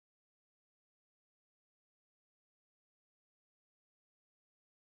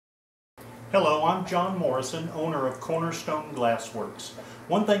Hello, I'm John Morrison, owner of Cornerstone Glassworks.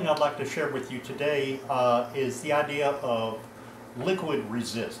 One thing I'd like to share with you today is the idea of liquid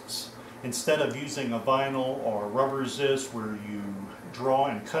resists. Instead of using a vinyl or rubber resist where you draw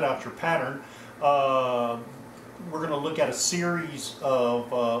and cut out your pattern, we're going to look at a series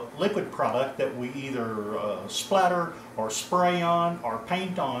of liquid product that we either splatter or spray on or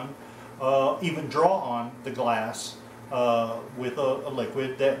paint on, even draw on the glass with a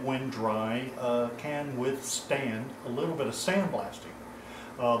liquid that when dry can withstand a little bit of sandblasting.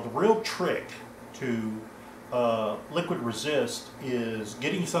 The real trick to liquid resist is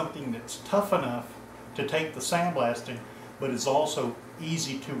getting something that's tough enough to take the sandblasting, but is also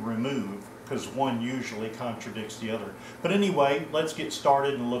easy to remove, because one usually contradicts the other. But anyway, let's get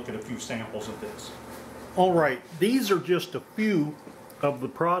started and look at a few samples of this. Alright, these are just a few of the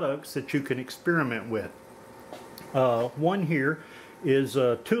products that you can experiment with. One here is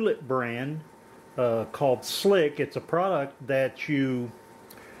a Tulip brand called Slick. It's a product that you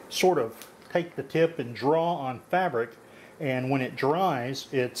sort of take the tip and draw on fabric, and when it dries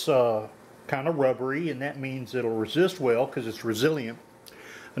it's kind of rubbery, and that means it'll resist well because it's resilient.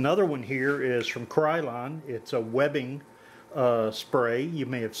 Another one here is from Krylon. It's a webbing spray. You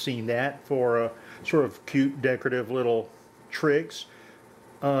may have seen that for sort of cute decorative little tricks.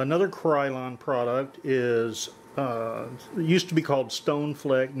 Another Krylon product is it used to be called Stone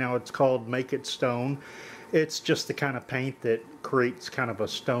Fleck, now it's called Make It Stone. It's just the kind of paint that creates kind of a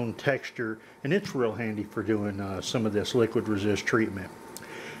stone texture, and it's real handy for doing some of this liquid resist treatment.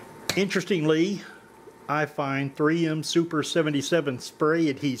 Interestingly, I find 3M Super 77 spray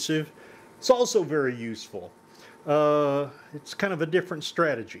adhesive. It's also very useful. It's kind of a different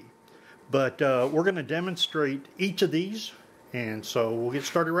strategy, but we're going to demonstrate each of these, and so we'll get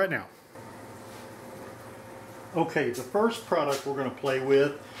started right now. Okay, the first product we're going to play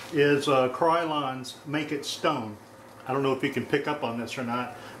with is Krylon's Make It Stone. I don't know if you can pick up on this or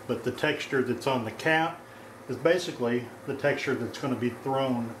not, but the texture that's on the cap is basically the texture that's going to be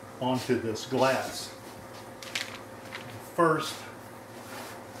thrown onto this glass. First,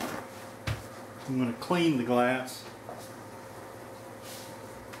 I'm going to clean the glass.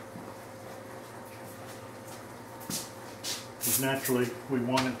 Because naturally we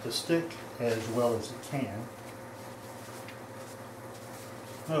want it to stick as well as it can.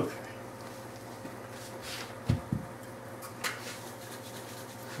 Okay.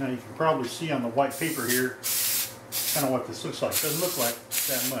 Now you can probably see on the white paper here kind of what this looks like. It doesn't look like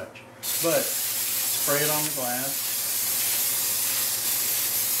that much, but spray it on the glass.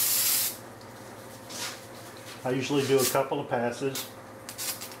 I usually do a couple of passes.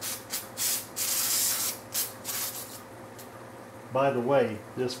 By the way,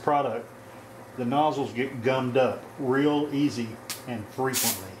 this product, the nozzles get gummed up real easy and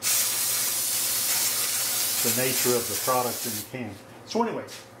frequently. The nature of the product in the can. So anyway,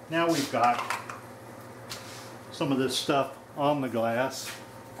 now we've got some of this stuff on the glass.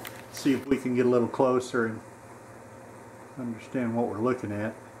 Let's see if we can get a little closer and understand what we're looking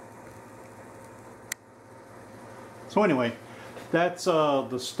at. So anyway, that's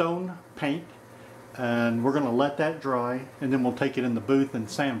the stone paint, and we're going to let that dry, and then we'll take it in the booth and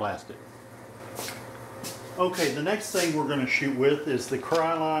sandblast it. Okay, the next thing we're going to shoot with is the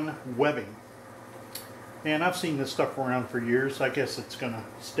Krylon webbing. And I've seen this stuff around for years. I guess it's going to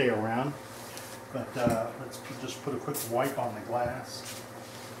stay around. But let's just put a quick wipe on the glass.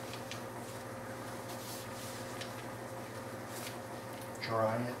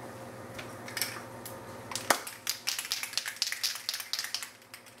 Dry it.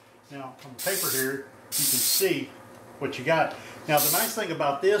 Now, on the paper here, you can see what you got. Now, the nice thing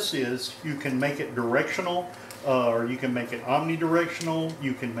about this is you can make it directional, or you can make it omnidirectional,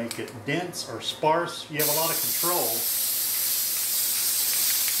 you can make it dense or sparse. You have a lot of control.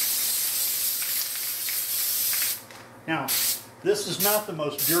 Now, this is not the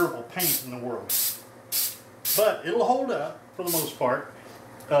most durable paint in the world, but it'll hold up for the most part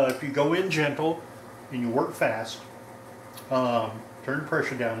if you go in gentle and you work fast. Turn the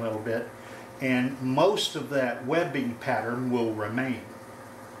pressure down a little bit, and most of that webbing pattern will remain,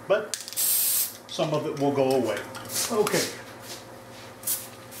 but some of it will go away. Okay,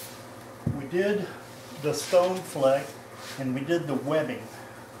 we did the stone fleck and we did the webbing.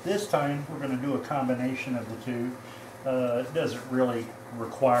 This time we're going to do a combination of the two. It doesn't really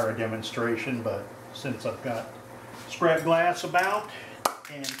require a demonstration, but since I've got scrap glass about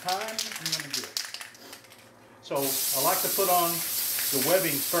and time, I'm going to do it. So I like to put on the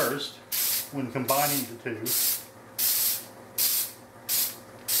webbing first when combining the two.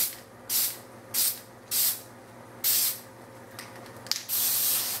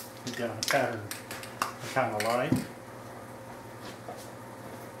 Put down a pattern I kind of like.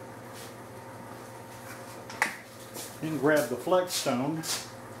 Then grab the flex stone.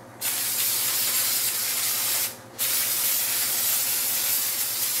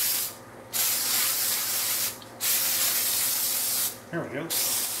 There we go.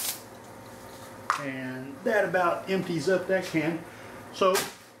 And that about empties up that can. So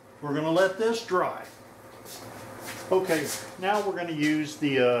we're going to let this dry. Okay, now we're going to use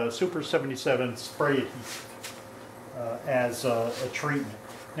the Super 77 spray adhesive as a treatment.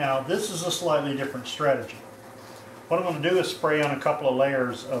 Now this is a slightly different strategy. What I'm going to do is spray on a couple of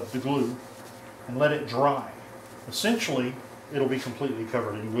layers of the glue and let it dry. Essentially, it'll be completely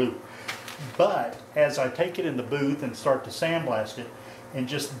covered in glue. But as I take it in the booth and start to sandblast it and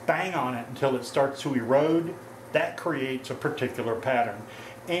just bang on it until it starts to erode, that creates a particular pattern.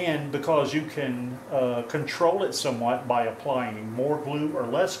 And because you can control it somewhat by applying more glue or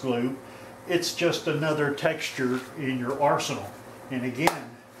less glue, it's just another texture in your arsenal. And again,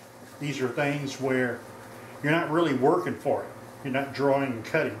 these are things where you're not really working for it. You're not drawing and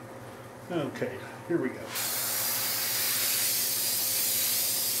cutting. Okay, here we go.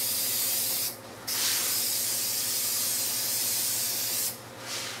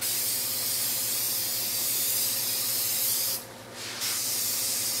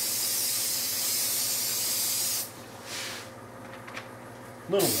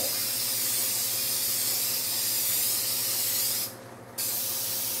 A little more.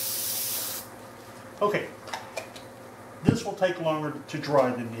 Okay, this will take longer to dry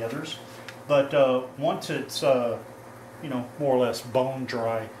than the others, but once it's you know, more or less bone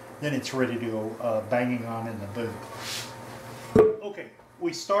dry, then it's ready to go banging on in the booth. Okay,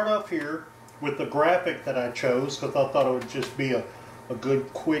 we start off here with the graphic that I chose because I thought it would just be a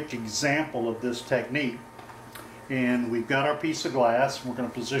good quick example of this technique. And we've got our piece of glass. We're going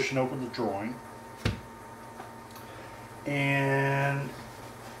to position over the drawing. And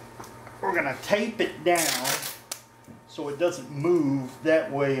we're going to tape it down so it doesn't move.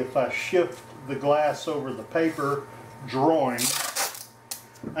 That way, if I shift the glass over the paper drawing,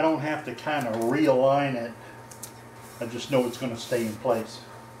 I don't have to kind of realign it. I just know it's going to stay in place.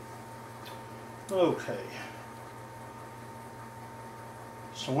 Okay.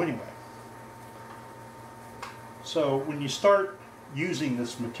 So anyway. So when you start using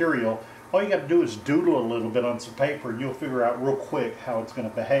this material, all you got to do is doodle a little bit on some paper and you'll figure out real quick how it's going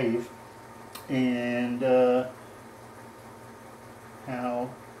to behave and how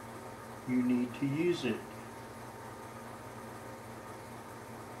you need to use it.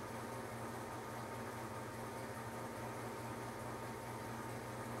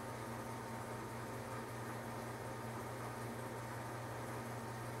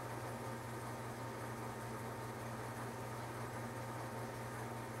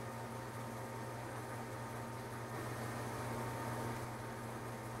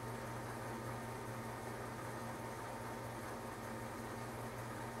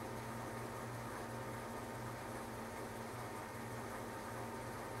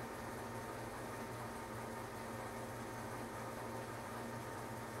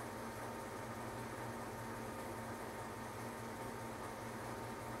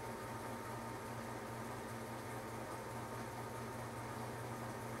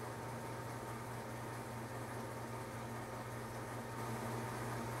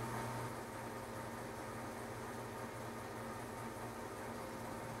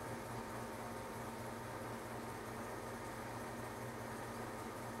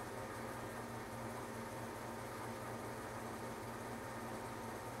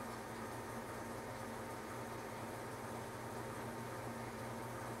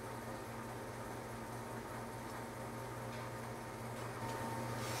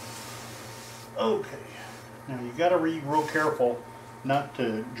 Okay, now you got to be real careful not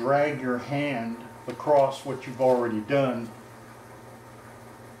to drag your hand across what you've already done.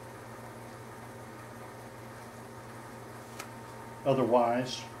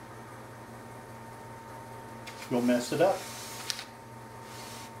 Otherwise, you'll mess it up.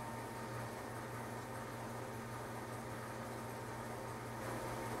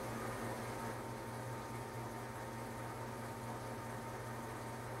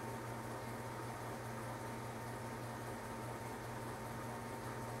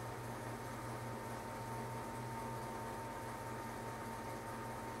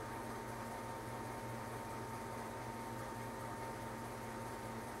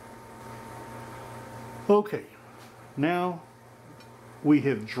 Okay, now we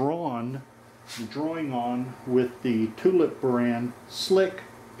have drawn the drawing on with the Tulip brand slick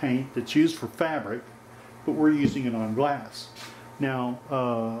paint that's used for fabric, but we're using it on glass.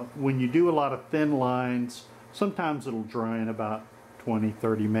 Now, when you do a lot of thin lines, sometimes it'll dry in about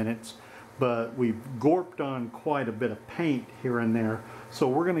 20-30 minutes, but we've gorped on quite a bit of paint here and there, so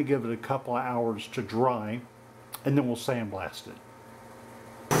we're going to give it a couple of hours to dry, and then we'll sandblast it.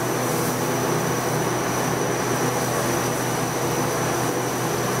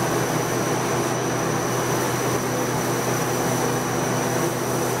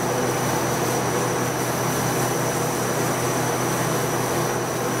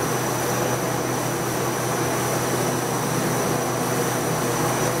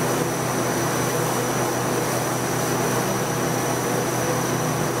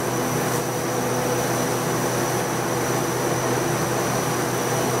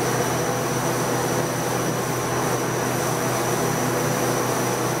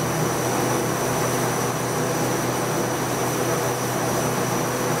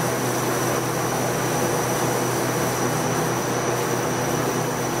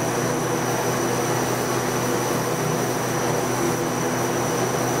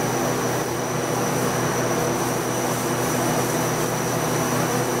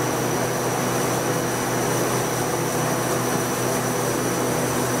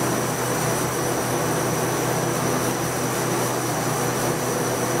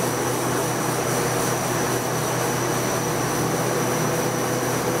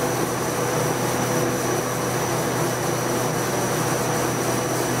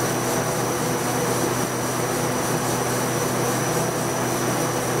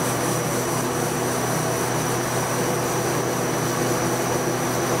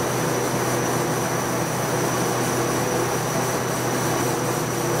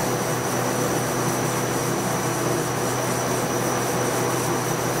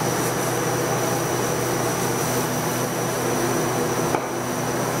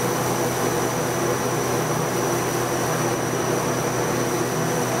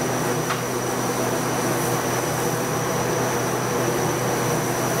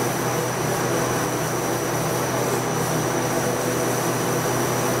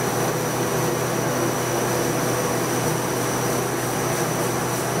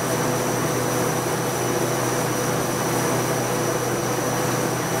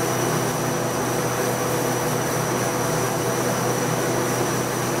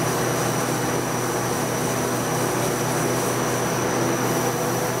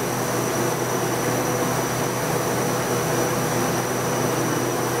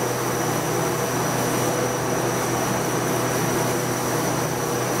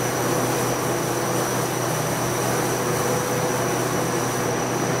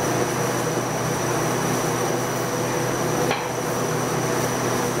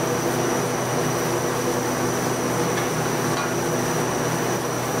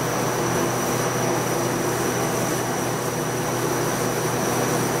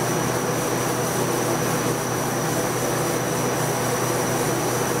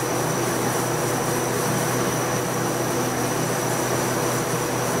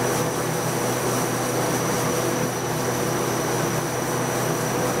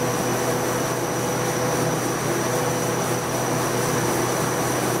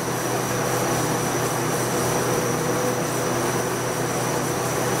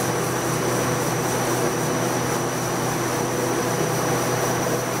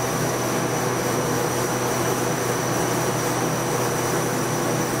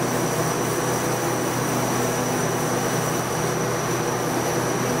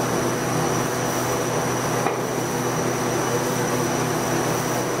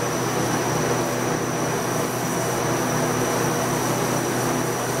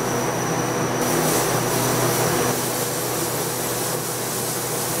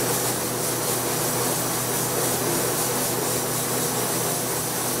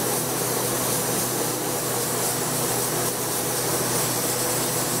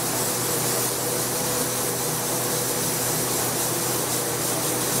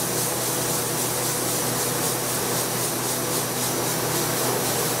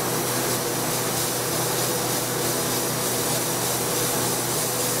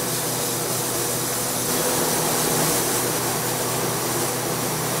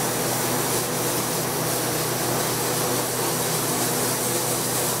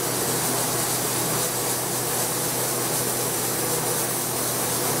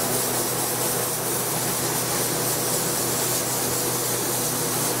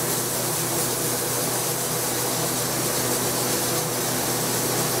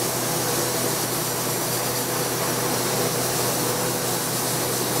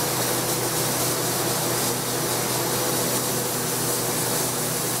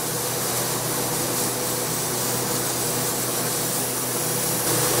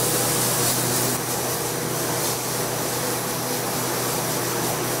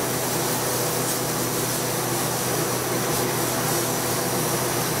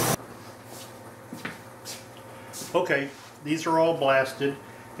 Okay, these are all blasted,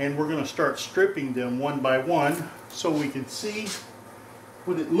 and we're going to start stripping them one by one so we can see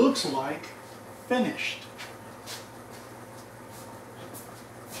what it looks like finished.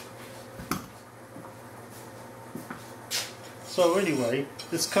 So anyway,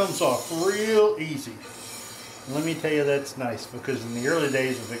 this comes off real easy. And let me tell you, that's nice, because in the early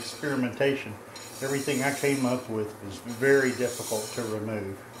days of experimentation, everything I came up with was very difficult to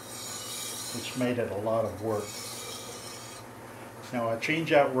remove, which made it a lot of work. Now I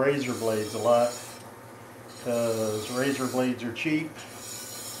change out razor blades a lot because razor blades are cheap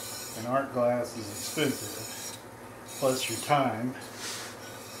and art glass is expensive, plus your time.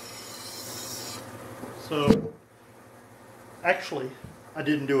 So actually, I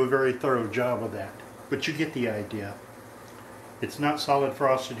didn't do a very thorough job of that, but you get the idea. It's not solid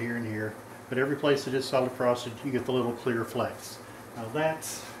frosted here and here, but every place that is solid frosted, you get the little clear flecks. Now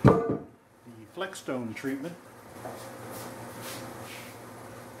that's the Flexstone treatment.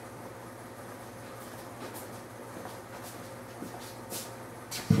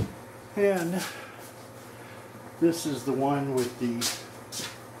 And this is the one with the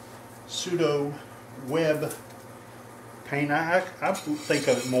pseudo web paint. I think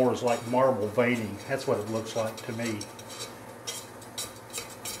of it more as like marble veining. That's what it looks like to me.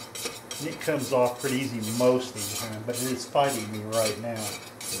 And it comes off pretty easy most of the time, but it is fighting me right now.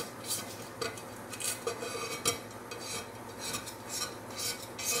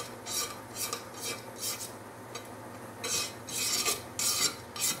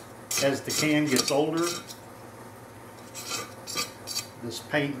 As the can gets older, this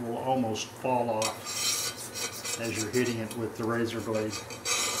paint will almost fall off as you're hitting it with the razor blade.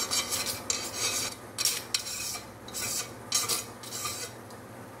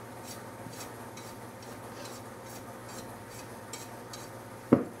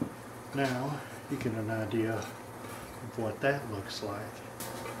 Now you get an idea of what that looks like.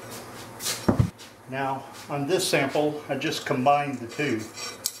 Now on this sample, I just combined the two,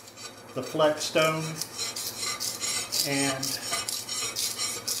 the Flexstone and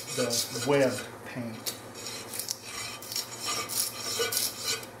the web paint.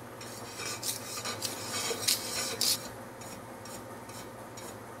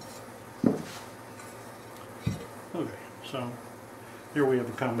 Okay, so here we have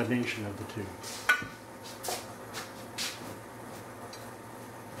a combination of the two.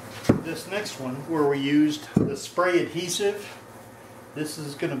 This next one, where we used the spray adhesive, this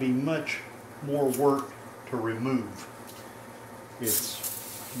is going to be much more work to remove. It's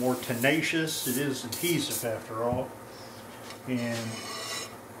more tenacious. It is adhesive after all, and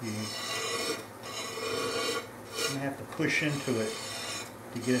you're going to have to push into it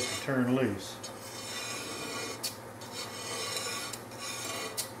to get it to turn loose.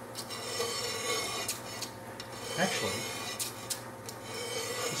 Actually,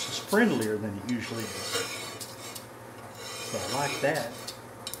 this is friendlier than it usually is. So I like that.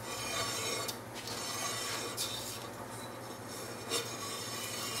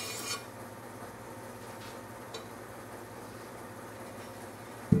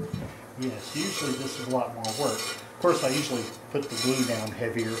 Yes, usually this is a lot more work. Of course, I usually put the glue down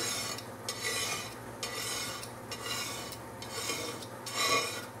heavier.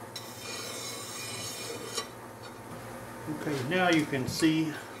 Okay, now you can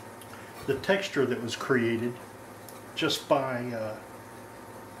see the texture that was created just by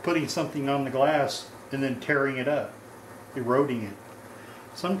putting something on the glass and then tearing it up, eroding it.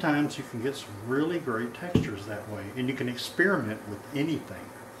 Sometimes you can get some really great textures that way, and you can experiment with anything,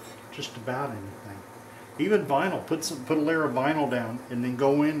 just about anything. Even vinyl, put a layer of vinyl down and then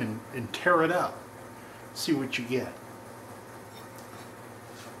go in and tear it up. See what you get.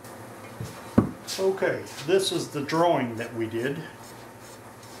 Okay, this is the drawing that we did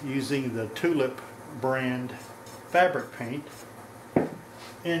using the Tulip brand fabric paint,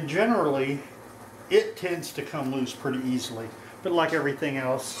 and generally it tends to come loose pretty easily, but like everything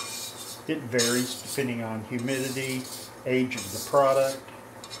else, it varies depending on humidity, age of the product.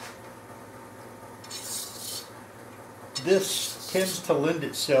 This tends to lend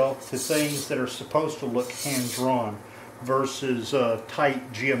itself to things that are supposed to look hand-drawn versus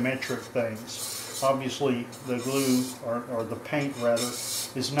tight geometric things. Obviously the glue, or the paint rather,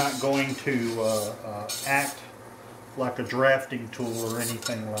 is not going to act like a drafting tool or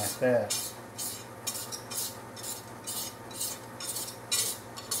anything like that.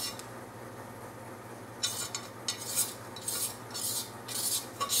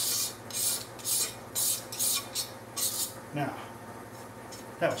 Now,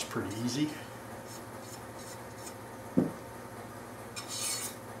 that was pretty easy.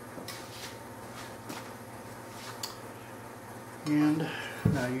 And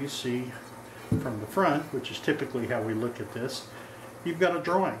now you see from the front, which is typically how we look at this, you've got a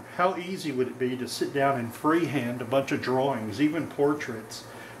drawing. How easy would it be to sit down and freehand a bunch of drawings, even portraits,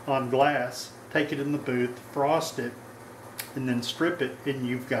 on glass, take it in the booth, frost it, and then strip it, and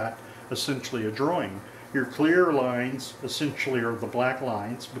you've got essentially a drawing. Your clear lines essentially are the black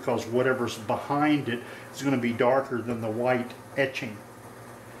lines, because whatever's behind it is going to be darker than the white etching.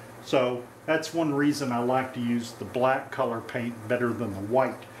 So that's one reason I like to use the black color paint better than the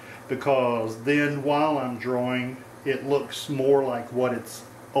white, because then while I'm drawing it looks more like what it's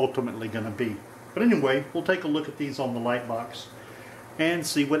ultimately going to be. But anyway, we'll take a look at these on the light box and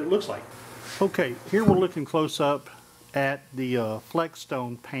see what it looks like. Okay, here we're looking close up at the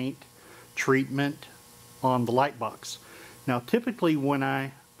Flexstone paint treatment on the light box. Now typically when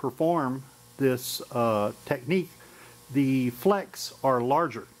I perform this technique, the flecks are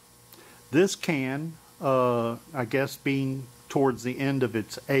larger. This can, I guess being towards the end of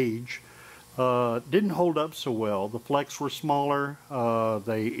its age, didn't hold up so well. The flecks were smaller,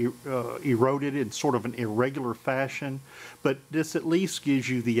 they eroded in sort of an irregular fashion, but this at least gives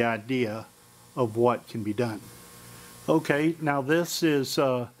you the idea of what can be done. Okay, now this is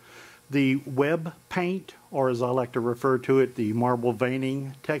the web paint, or as I like to refer to it, the marble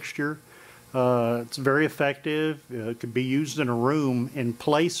veining texture. It's very effective. It can be used in a room in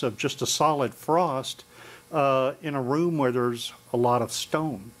place of just a solid frost, in a room where there's a lot of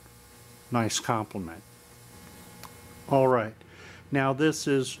stone. Nice compliment. Alright, now this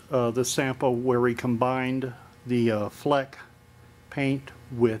is the sample where we combined the fleck paint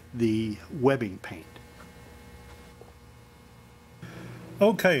with the webbing paint.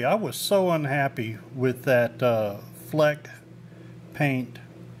 Okay, I was so unhappy with that fleck paint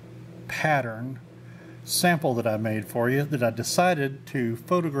pattern sample that I made for you that I decided to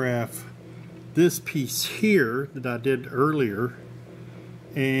photograph this piece here that I did earlier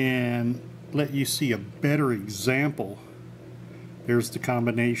and let you see a better example. There's the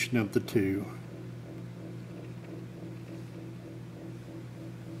combination of the two.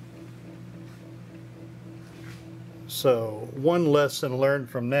 So one lesson learned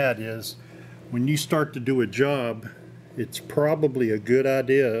from that is when you start to do a job, it's probably a good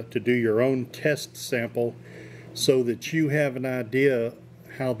idea to do your own test sample so that you have an idea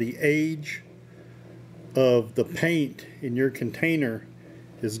how the age of the paint in your container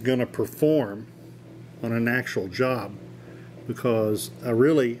is going to perform on an actual job, because I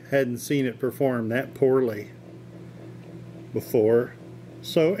really hadn't seen it perform that poorly before.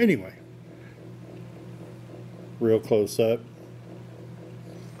 So anyway, real close up.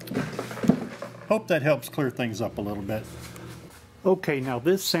 Hope that helps clear things up a little bit. Okay, now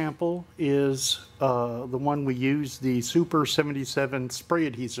this sample is the one we use the Super 77 spray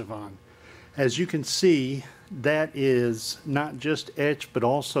adhesive on. As you can see, that is not just etched but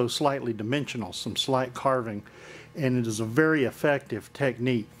also slightly dimensional, some slight carving, and it is a very effective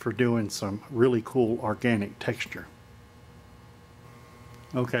technique for doing some really cool organic texture.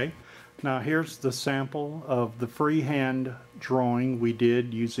 Okay, now here's the sample of the freehand drawing we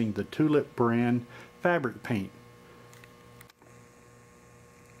did using the Tulip brand fabric paint.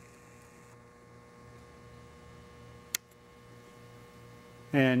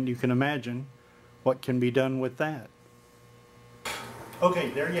 And you can imagine what can be done with that. Okay,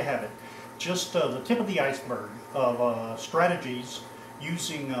 there you have it. Just the tip of the iceberg of strategies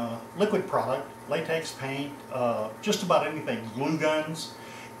using liquid product, latex paint, just about anything, glue guns,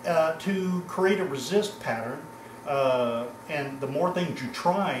 to create a resist pattern. And the more things you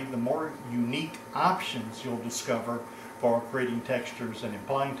try, the more unique options you'll discover for creating textures and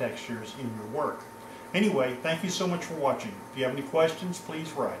applying textures in your work. Anyway, thank you so much for watching. If you have any questions, please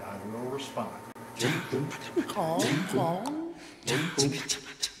write. I will respond.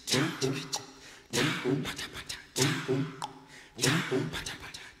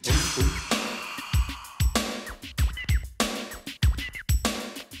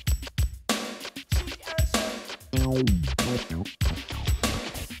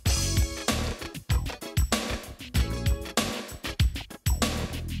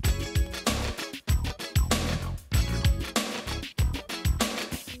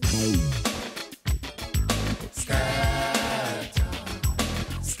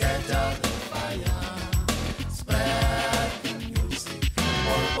 Scatter the fire, spread the music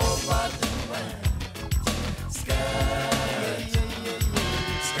all over the world.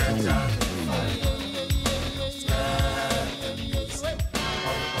 Scatter